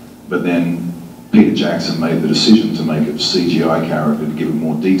 but then Peter Jackson made the decision to make a CGI character to give it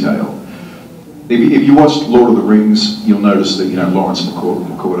more detail. If you watched Lord of the Rings, you'll notice that, you know, Lawrence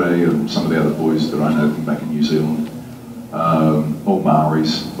McCorday and some of the other boys that I know from back in New Zealand, all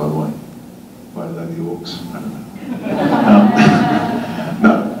Maoris, by the way. Why are they the Orcs? I don't know.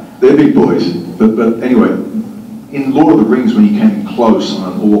 No, they're big boys. But anyway, in Lord of the Rings, when you came close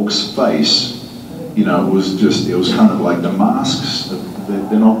on an orc's face, you know, it was kind of like the masks.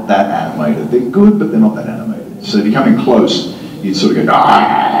 They're not that animated. They're good, but they're not that animated. So if you're coming close, you'd sort of go,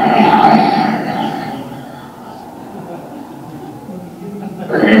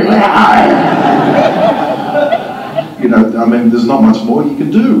 you know, I mean, there's not much more you can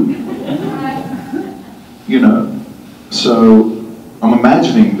do. You know, so I'm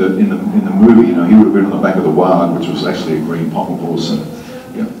imagining that in the movie, you know, he would have been on the back of the Wild, which was actually a green pommel horse, and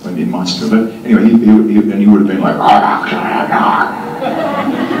you know, in Munster. But anyway, he would have been like,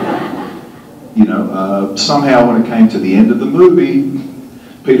 you know, somehow when it came to the end of the movie,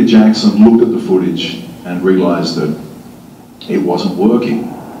 Peter Jackson looked at the footage and realised that it wasn't working.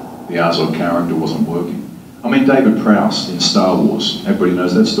 The Azog character wasn't working. I mean, David Prowse in Star Wars, everybody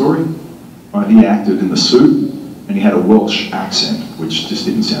knows that story? Right? He acted in the suit, and he had a Welsh accent, which just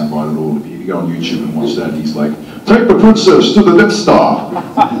didn't sound right at all. If you go on YouTube and watch that, he's like, take the princess to the Death Star.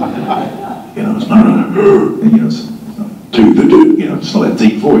 You know, it's and, you know, it's you know, it's not that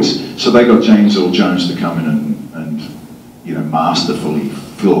deep voice. So they got James Earl Jones to come in and you know, masterfully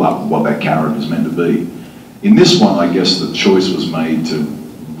fill up what that character's meant to be. In this one, I guess the choice was made to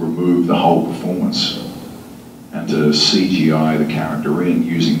remove the whole performance and to CGI the character in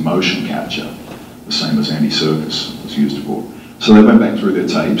using motion capture, the same as Andy Serkis was used for. So they went back through their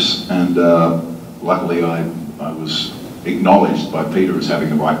tapes, and luckily I was acknowledged by Peter as having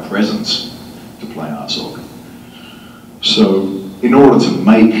the right presence to play Azog. So in order to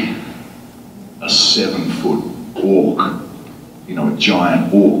make a 7-foot orc, you know, a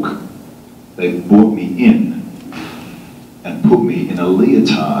giant orc, they brought me in and put me in a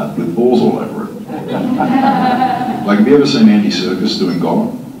leotard with balls all over it. Like, have you ever seen Andy Serkis doing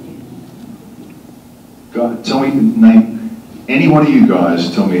Gollum? God, tell me, name any one of you guys,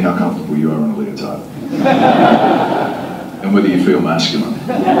 tell me how comfortable you are in a leotard. And whether you feel masculine.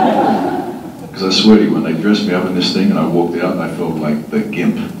 Because I swear to you, when they dressed me up in this thing and I walked out, I felt like the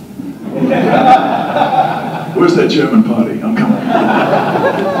gimp. Where's that German party? I'm coming.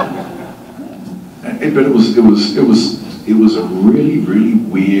 But it was a really, really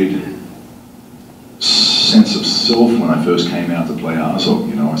weird sense myself, when I first came out to play Arzog,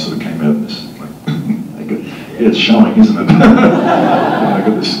 you know, I sort of came out in this, like, yeah, it's showing, isn't it? I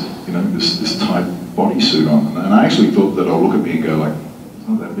got this, you know, this tight bodysuit on, and I actually thought that I'll look at me and go like,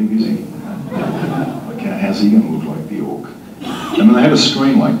 oh, that big is he? Like, how's he going to look like the orc? And then I had a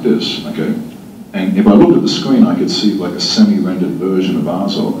screen like this, okay? And if I looked at the screen, I could see like a semi-rendered version of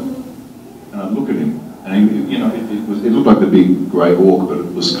Arzog. And I'd look at him, and he, you know, it looked like the big grey orc, but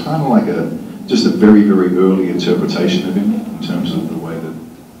it was kind of like just a very, very early interpretation of him in terms of the way that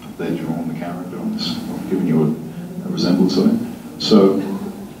they'd drawn the character on this, giving you a resemblance of him. So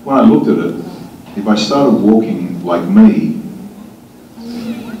when I looked at it, if I started walking like me,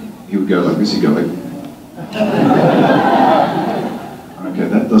 he would go like this, he'd go like, okay,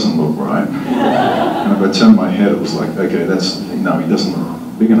 that doesn't look right. And if I turned my head, it was like, okay, no, he doesn't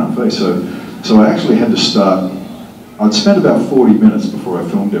look big enough, eh? So I actually had to start, I'd spent about 40 minutes before I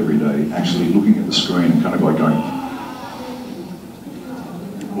filmed every day actually looking at the screen and kind of like going,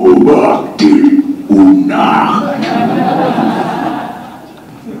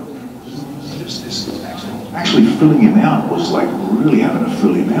 actually filling him out was like really having to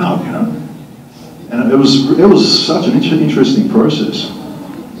fill him out, you know. And it was such an interesting process,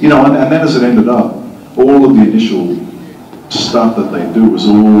 you know. And then as it ended up, all of the initial stuff that they do was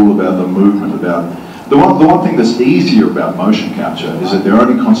all about the movement. About the one thing that's easier about motion capture is that they're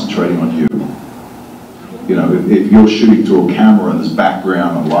only concentrating on you. You know, if you're shooting through a camera and there's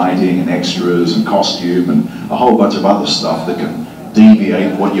background and lighting and extras and costume and a whole bunch of other stuff that can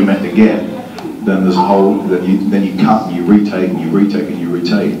deviate what you're meant to get, then there's a whole, then you cut and you retake and you retake and you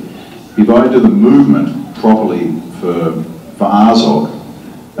retake. If I do the movement properly for Arzog,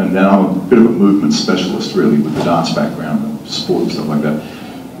 and then I'm a bit of a movement specialist really with the dance background and sport and stuff like that.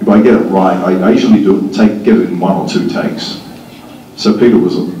 If I get it right, I usually get it in 1 or 2 takes. So Peter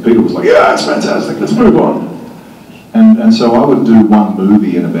was like, yeah, that's fantastic, let's move on. And so I would do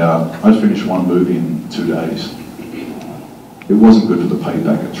I'd finish one movie in 2 days. It wasn't good for the pay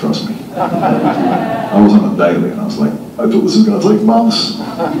packet, trust me. I was on a daily and I was like, I thought this was going to take months.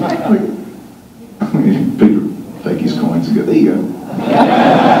 Like, Peter take his coins and go, there you go.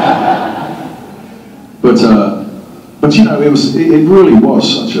 But you know, it really was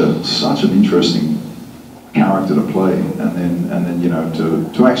such an interesting character to play, and then you know,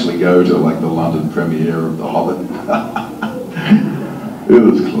 to actually go to like the London premiere of The Hobbit. It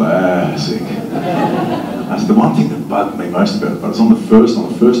was classic. That's the one thing that bugged me most about it. But it was on the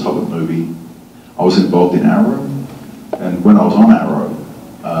first Hobbit movie, I was involved in Arrow, and when I was on Arrow,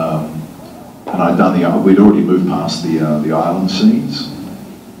 and we'd already moved past the island scenes,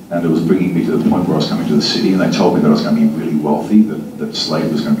 and it was bringing me to the point where I was coming to the city, and they told me that I was going to be really wealthy, that Slade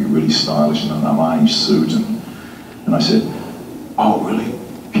was going to be really stylish in an orange suit, and I said, oh really?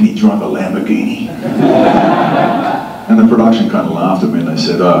 Can he drive a Lamborghini? And the production kind of laughed at me and they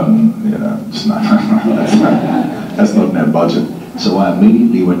said, oh, you know, that's not in our budget. So I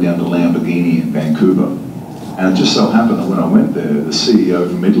immediately went down to Lamborghini in Vancouver. And it just so happened that when I went there, the CEO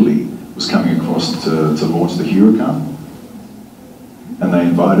from Italy was coming across to launch the Huracan. And they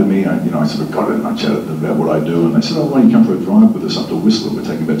invited me, and you know, I sort of got it and I chatted about what I do. And they said, oh, why don't you come for a drive with us up to Whistler? We're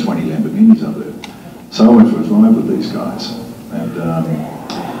taking about 20 Lamborghinis up there. So I went for a drive with these guys. And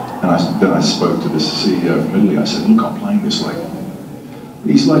then I spoke to this CEO from Italy. I said, look, I'm playing this like,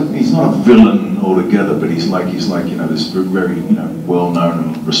 he's not a villain altogether, but he's like, you know, this very, you know, well-known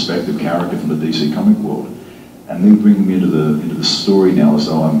and respected character from the DC comic world. And they're bringing me into the story now as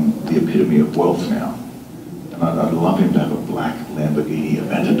though I'm the epitome of wealth now. And I'd love him to have a black Lamborghini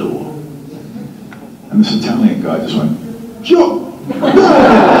Aventador. And this Italian guy just went, sure,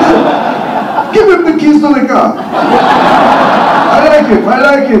 give him the keys to the car. I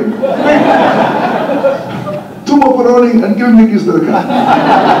like it. Two more Peroni and give him the keys to the car.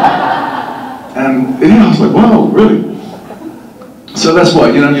 And yeah, I was like, wow, really? So that's why,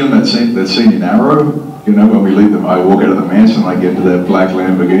 you know that scene in Arrow, you know, when we leave them, I walk out of the mansion and I get into that black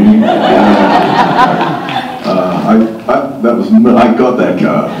Lamborghini. I got that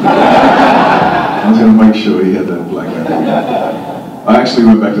car. I was going to make sure he had that black Lamborghini. I actually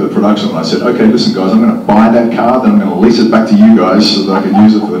went back to the production and I said, okay, listen guys, I'm going to buy that car, then I'm going to lease it back to you guys so that I can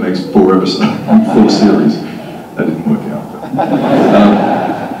use it for the next 4 episodes, 4 series. That didn't work out.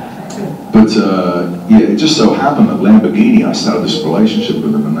 Yeah, it just so happened that Lamborghini, I started this relationship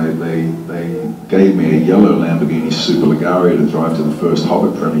with them, and they gave me a yellow Lamborghini Super Liguria to drive to the first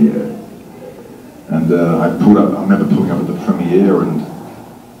Hobbit premiere. And I remember pulling up at the premiere, and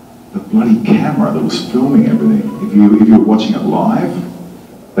the bloody camera that was filming everything, if you were watching it live,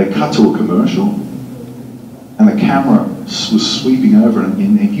 they cut to a commercial, and the camera was sweeping over,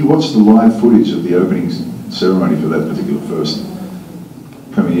 and if you watch the live footage of the opening ceremony for that particular first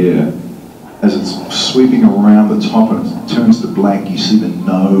premiere, as it's sweeping around the top and it turns to black, you see the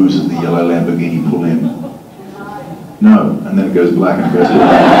nose of the yellow Lamborghini pull in. No, and then it goes black and it goes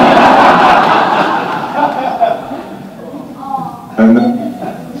black.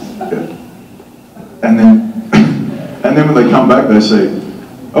 and then when they come back, they say,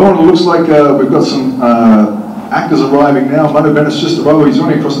 "Oh, and it looks like we've got some actors arriving now. Manu Bennett's just arrived. He's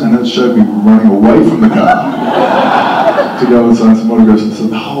running across," and then it showed me running away from the car to go inside some autographs. So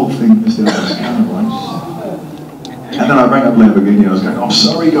the whole thing missed out of this car, right? And then I rang up Lamborghini and I was going, "I'm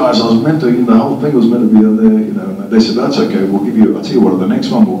sorry guys, I was meant to, the whole thing was meant to be on there, you know." And they said, "That's okay, we'll give you, I'll tell you what, the next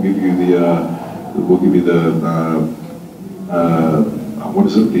one we'll give you the, what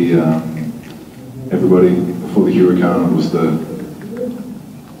is it, everybody, before the hurricane, it was the,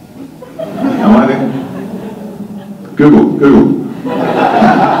 am I there? Google.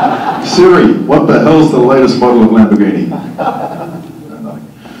 Siri, what the hell's the latest model of Lamborghini?"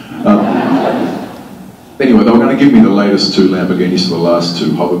 Anyway, they were going to give me the latest 2 Lamborghinis for the last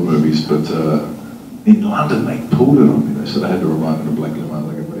 2 Hobbit movies, but in London they pulled it on me. They said I had to arrive in a black limo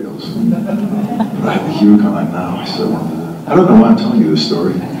like everybody else. But I had the hurricane, like, no, I so wanted to. I don't know why I'm telling you this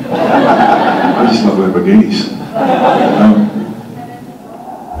story. I just love Lamborghinis.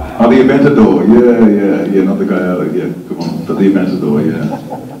 Oh, the Aventador, yeah, not the guy out of, yeah, come on, but the Aventador, yeah.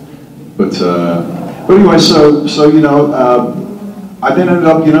 But anyway, so you know, I then ended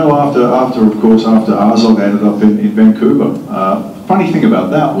up, you know, after Arzog, I ended up in Vancouver. Funny thing about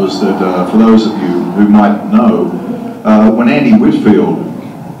that was that, for those of you who might know, when Andy Whitfield,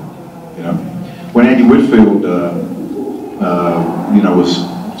 you know, was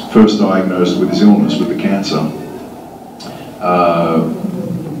first diagnosed with his illness, with the cancer,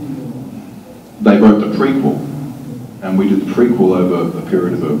 they wrote the prequel, and we did the prequel over a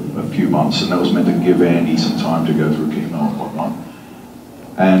period of a few months, and that was meant to give Andy some time to go through chemo and whatnot.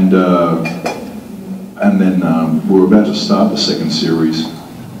 And then we were about to start the second series,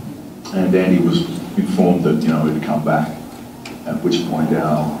 and Andy was informed that, you know, he'd come back, at which point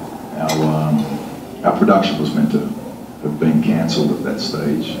our production was meant to have been cancelled at that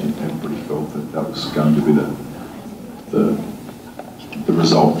stage. Everybody felt that that was going to be the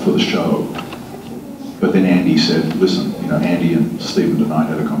result for the show. But then Andy said, listen, you know, Andy and Stephen tonight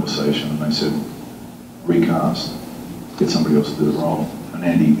had a conversation, and they said, recast, get somebody else to do the role. And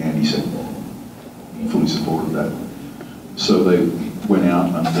Andy said, he fully supported that. So they went out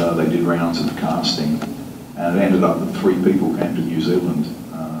and they did rounds of casting, and it ended up that 3 people came to New Zealand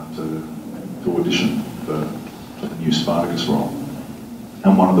to audition for the new Spartacus role.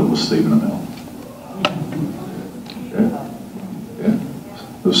 And one of them was Stephen Amell. Yeah.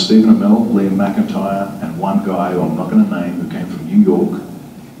 There was Stephen Amell, Liam McIntyre, and one guy who I'm not going to name, who came from New York.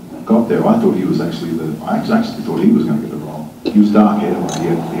 Got there, I thought he was actually I actually thought he was going to get the role. He was dark haired, he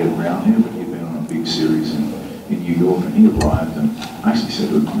had brown hair, but he'd been on a big series in New York, and he arrived, and I actually said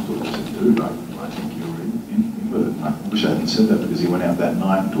to him, I said, dude, I think you're inverted. I wish I hadn't said that, because he went out that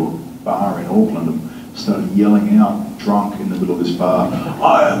night to a bar in Auckland and started yelling out, drunk in the middle of this bar,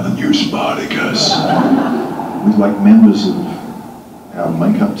 "I am the new Spartacus," with like members of our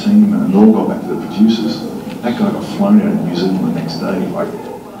makeup team, and it all got back to the producers. That guy got flown out of New Zealand the next day, like,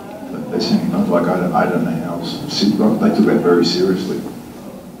 they sent him out, like, I don't know how, they took that very seriously.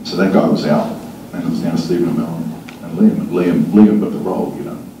 So that guy was out, and it was now Stephen Amell and Liam got the role, you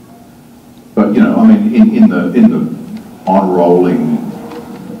know. But, you know, I mean, in the on-rolling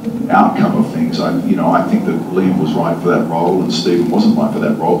outcome of things, I think that Liam was right for that role, and Stephen wasn't right for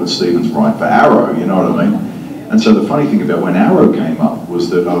that role, but Stephen's right for Arrow, you know what I mean? And so the funny thing about when Arrow came up was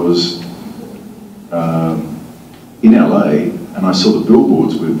that I was in LA, and I saw the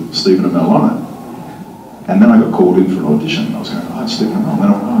billboards with Stephen Amell on it. And then I got called in for an audition, and I was going, "Oh, it's Stephen Amell." And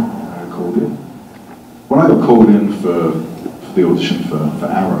then I got called in. When I got called in for the audition for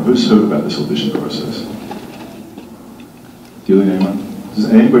Arrow, who's heard about this audition process? Do you think anyone? Has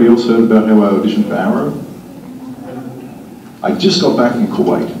anybody else heard about how I auditioned for Arrow? I just got back from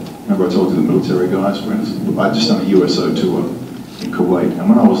Kuwait. Remember I told you the military guys, I'd just done a USO tour in Kuwait. And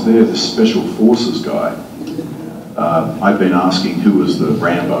when I was there, this Special Forces guy, I'd been asking who was the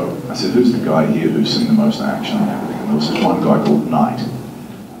Rambo. I said, who's the guy here who's seen the most action and everything? And there was this one guy called Knight.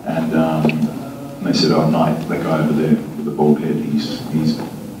 And they said, oh, Knight, that guy over there with the bald head, he's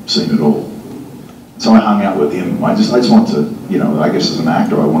seen it all. So I hung out with him. I just wanted to, you know, I guess as an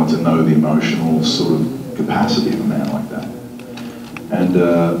actor, I wanted to know the emotional sort of capacity of a man like that. And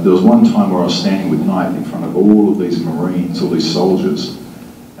there was one time where I was standing with Knight in front of all of these Marines, all these soldiers,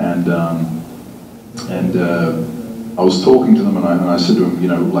 and I was talking to them, and I said to him, you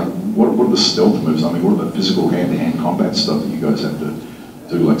know, like, what are the stealth moves? I mean, what are the physical hand-to-hand combat stuff that you guys have to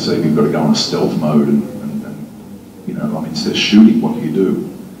do? Like, say, if you've got to go on a stealth mode and you know, I mean, instead of shooting, what do you do?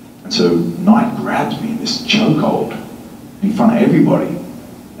 And so Knight grabbed me in this chokehold in front of everybody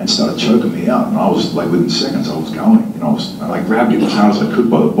and started choking me out. And I was like, within seconds, I was going. You know, I grabbed him as hard as I could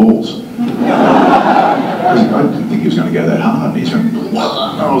by the balls. I didn't think he was going to go that hard. And he just went, and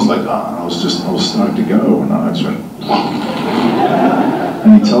I was like, oh, and I was starting to go, and I just went,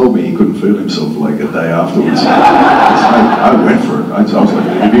 and he told me he couldn't feel himself like a day afterwards. I went for it. I was like,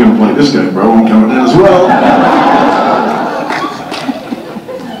 if you're going to play this game, bro, I'm coming in as well.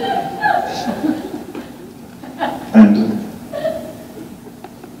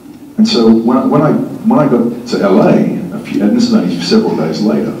 And so when I got to LA, and this is only several days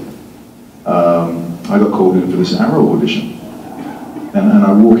later, I got called in for this Arrow audition. And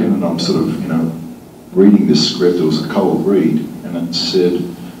I walk in and I'm sort of, you know, reading this script. It was a cold read, and it said,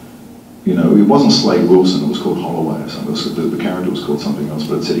 you know, it wasn't Slade Wilson, it was called Holloway or something. The character was called something else,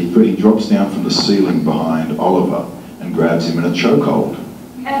 but it said he drops down from the ceiling behind Oliver and grabs him in a chokehold.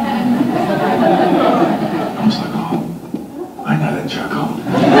 I was like, oh, I know that chokehold.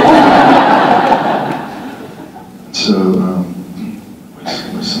 So,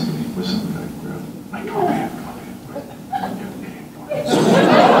 where's somebody I can grab? Hey, come over here.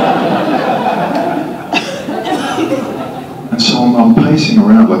 And so I'm pacing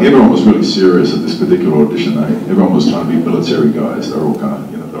around, like everyone was really serious at this particular audition. Everyone was trying to be military guys. They were all kind of,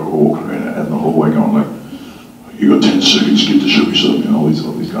 you know, they were all walking around out in the hallway going like, you got 10 seconds, get to show me something. And all these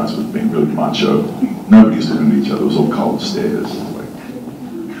guys were being really macho. Nobody was looking at each other. It was all cold stares. Like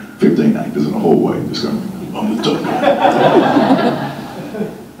 15 actors in a hallway just going, I'm the top.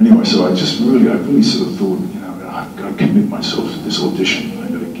 Anyway, so I really sort of thought, you know, I've got to commit myself to this audition.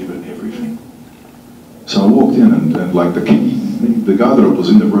 I've got to give it everything. So I walked in and like the guy that was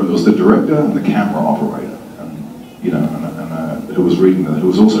in the room, there was the director and the camera operator, and, you know, who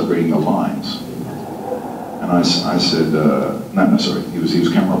was also reading the lines. And I said, no, sorry, he was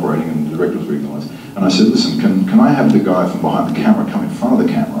camera operating and the director was reading the lines. And I said, listen, can I have the guy from behind the camera come in front of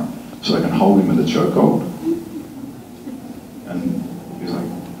the camera so I can hold him in the chokehold? And he's like,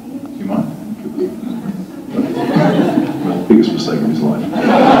 do you mind? The biggest mistake of his life.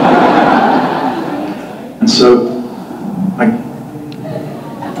 And so,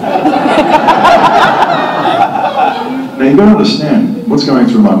 now you've got to understand, what's going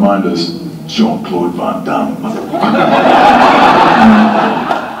through my mind is Jean-Claude Van Damme, motherfucker.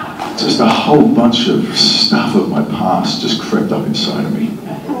 Just a whole bunch of stuff of my past just crept up inside of me.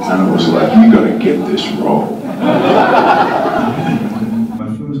 And it was like, you got to get this role.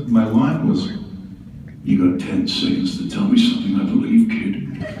 My line was, you got 10 seconds to tell me something I believe, kid,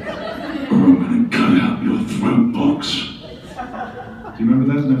 or I'm going to cut out your throat box. Do you remember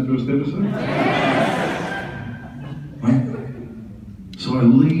that in that first episode? Right? So I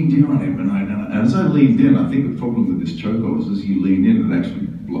leaned in on him, and as I leaned in, I think the problem with this chokehold is as you lean in, it actually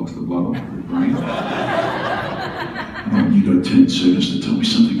blocks the blood off the brain. And you got 10 seconds to tell me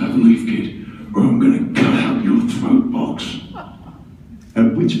something I believe, kid, or I'm going to cut out your throat box.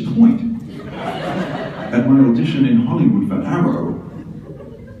 At which point, at my audition in Hollywood for Arrow,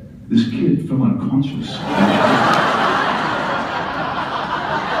 this kid fell unconscious.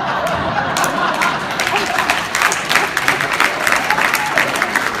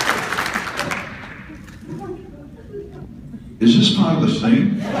 Is this part of the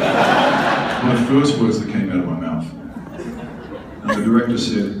scene? My first words that came out of my mouth. And the director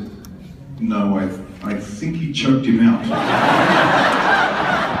said, no, I think he choked him out.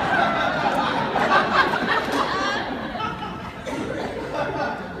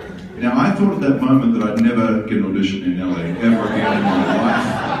 Now, I thought at that moment that I'd never get an audition in LA ever again in my life.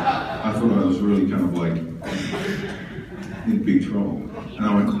 I thought I was really kind of like in big trouble. And I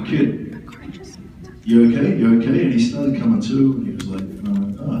went, kid, you okay? You okay? And he started coming to, and he was like, and I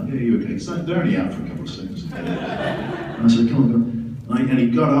went, oh, yeah, you okay? So they're only out for a couple of seconds. And I said, come on. And he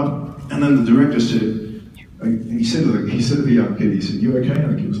got up, and then the director said, he said to the young kid, he said, you okay?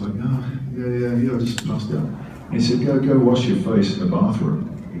 And the kid was like, oh, yeah, I just passed out. And he said, go wash your face in the bathroom.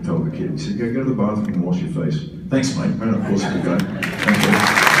 He told the kid, he said, go to the bathroom and wash your face. Thanks, mate. And of course, we go. Thank you.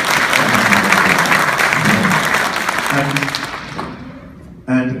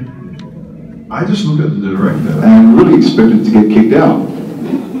 And I just looked at the director and really expected to get kicked out.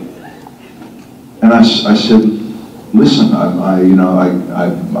 And I said, listen, I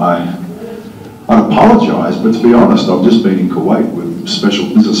apologize, but to be honest, I've just been in Kuwait with this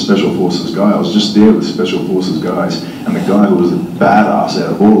is a Special Forces guy. I was just there with Special Forces guys, and the guy who was a badass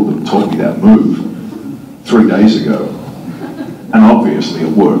out of all of them taught me that move 3 days ago. And obviously it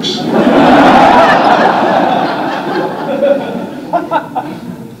works.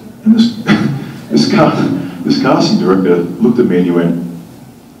 And this casting director looked at me and he went,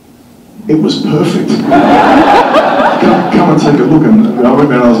 "It was perfect. Come and take a look." And I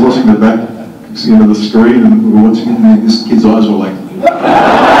went and I was watching the back, you know, the screen, and we were watching it, and this kid's eyes were like,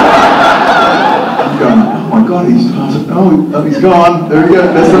 I'm going, "Oh my God, he's gone. There he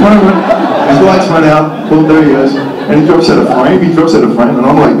goes. That's the moment. His lights went out. Boom, there he goes." And he drops out of frame. He drops out of frame, and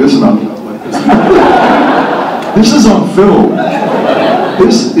I'm like this, and I'm like this. This is on film.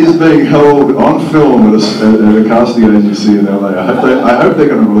 This is being held on film at a casting agency in LA. I hope they're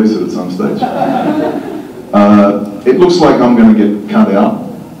going to release it at some stage. It looks like I'm going to get cut out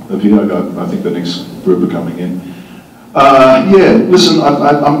of here. I think the next group are coming in. Yeah, listen,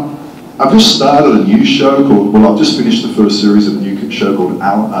 I've just started a new show called, well, I've just finished the first series of a new show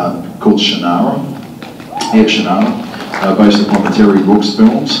called Shannara. Yeah, Shannara, based upon the Terry Brooks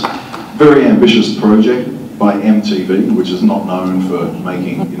films. Very ambitious project by MTV, which is not known for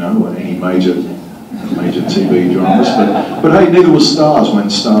making, you know, any major TV dramas. But hey, neither was Stars when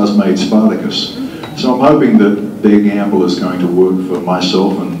Stars made Spartacus. So I'm hoping that their gamble is going to work for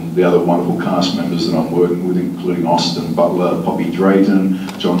myself and the other wonderful cast members that I'm working with, including Austin Butler, Poppy Drayton,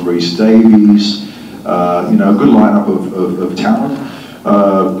 John Rhys Davies, you know, a good lineup of talent.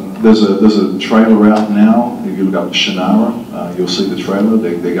 There's a trailer out now. If you look up Shannara, you'll see the trailer.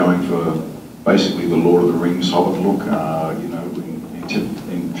 They're going for basically the Lord of the Rings Hobbit look, you know,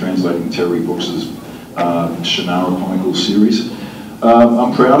 in translating Terry Brooks' Shannara comical series.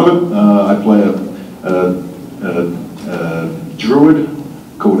 I'm proud of it. I play a druid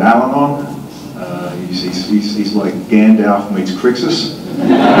called Alanon. He's like Gandalf meets Crixus.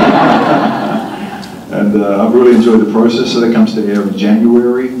 And I've really enjoyed the process. So that comes to air in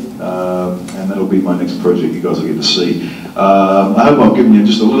January, and that'll be my next project you guys will get to see. I hope I've given you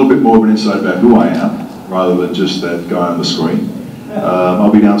just a little bit more of an insight about who I am, rather than just that guy on the screen.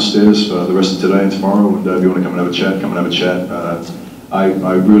 I'll be downstairs for the rest of today and tomorrow, and if you want to come and have a chat, come and have a chat. I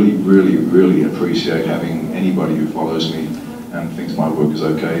really appreciate having anybody who follows me and thinks my work is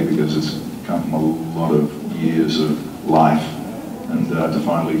okay, because it's come from a lot of years of life, and to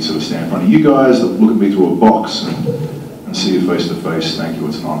finally sort of stand in front of you guys that look at me through a box and see you face to face, thank you,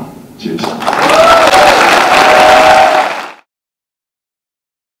 it's an honor. Cheers.